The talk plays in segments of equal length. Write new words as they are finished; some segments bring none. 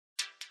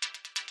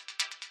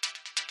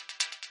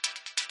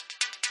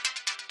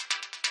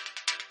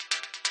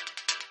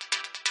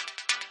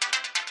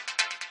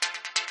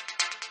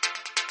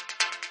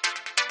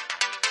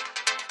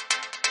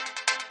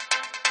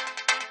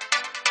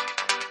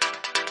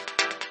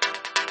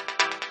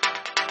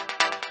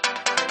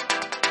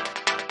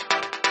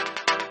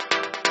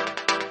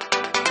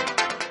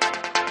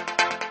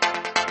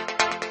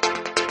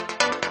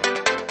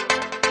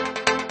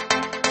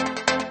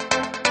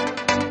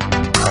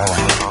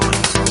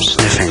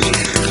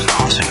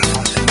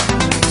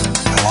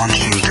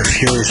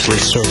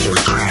furiously circle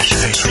and crash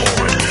face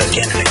forward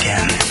again and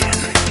again.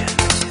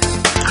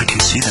 I can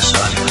see the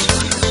sun.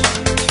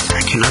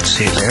 I cannot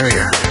see a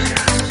barrier,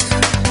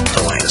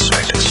 though I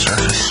inspect its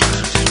surface.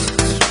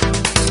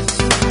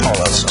 All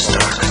else is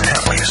dark,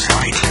 that way is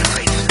light.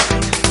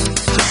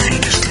 The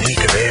faintest leak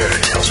of air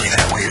tells me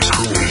that way is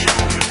home.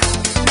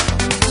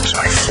 So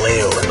I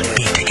flail and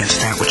beat against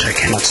that which I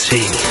cannot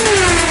see.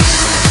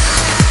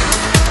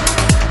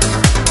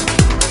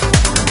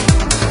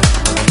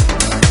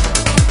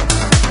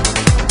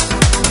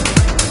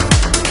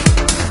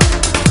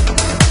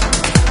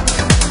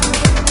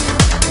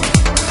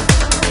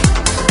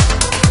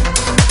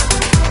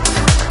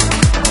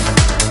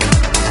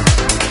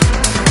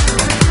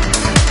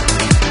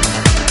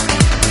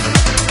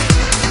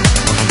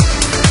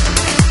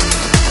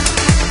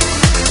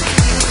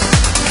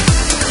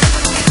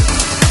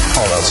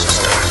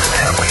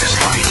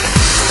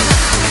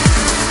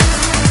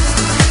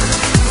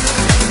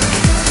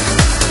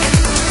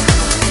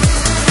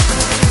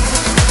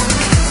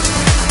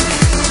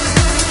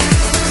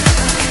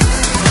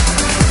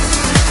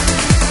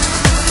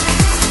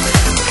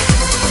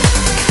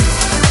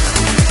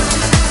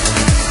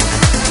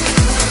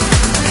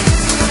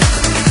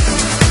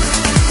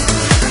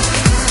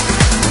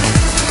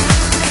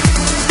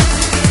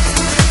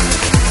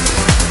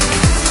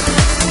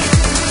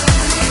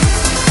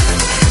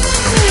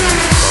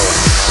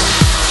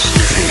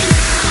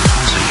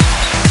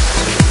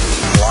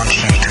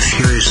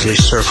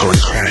 Circle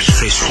and crash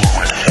face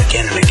forward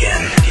again and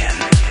again.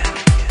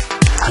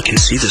 I can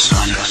see the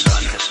sun.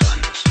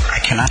 I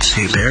cannot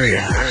see a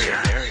barrier,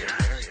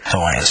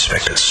 though I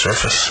inspect its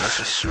surface.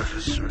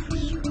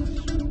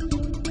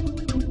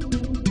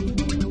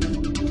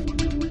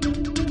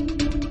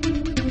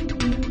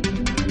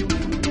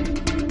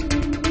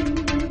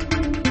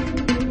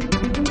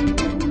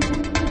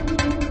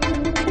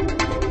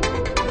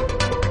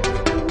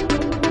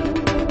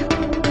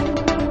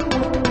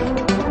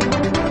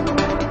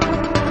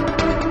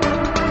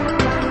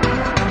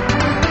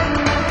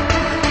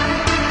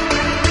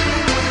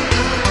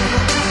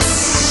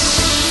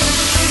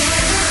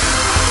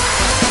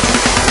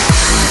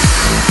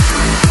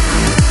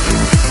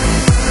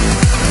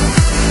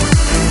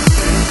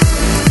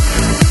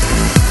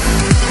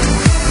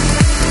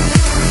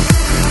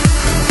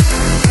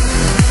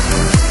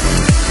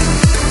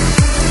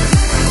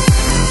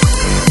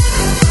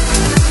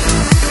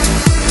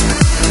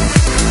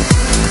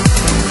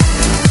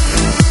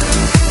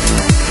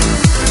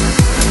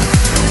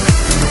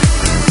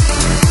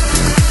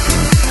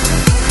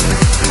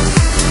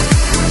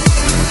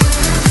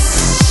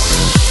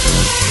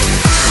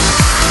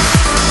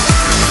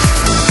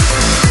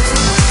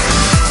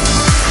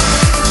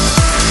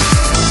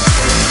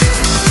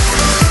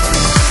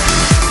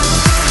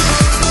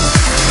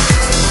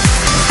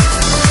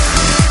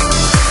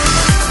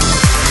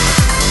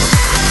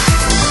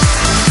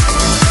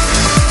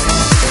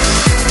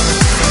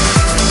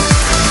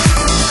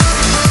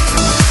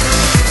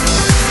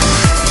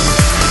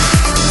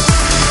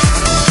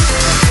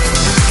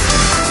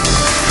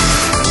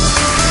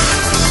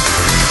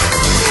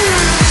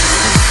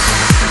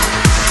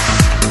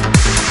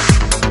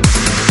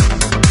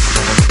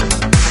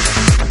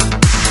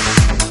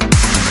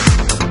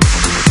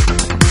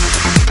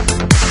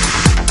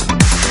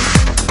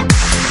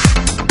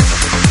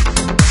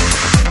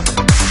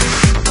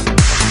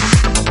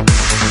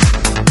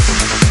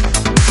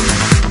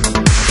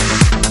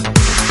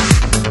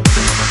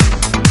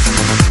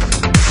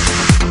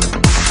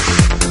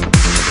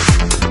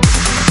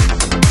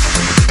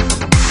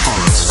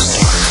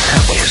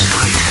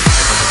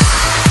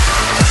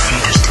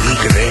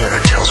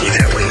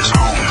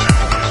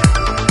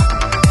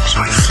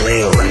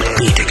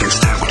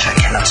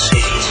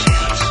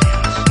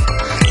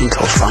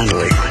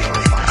 Finally,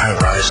 I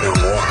rise no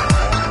more.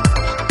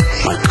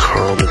 My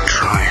curled and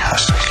dry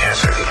husk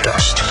gathered in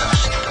dust.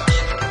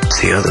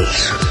 The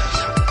others,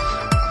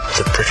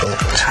 the brittle,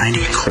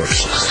 tiny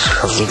corpses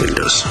of the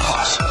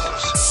windowsills.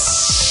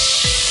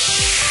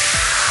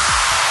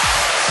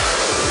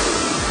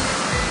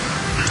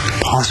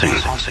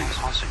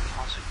 Pausing.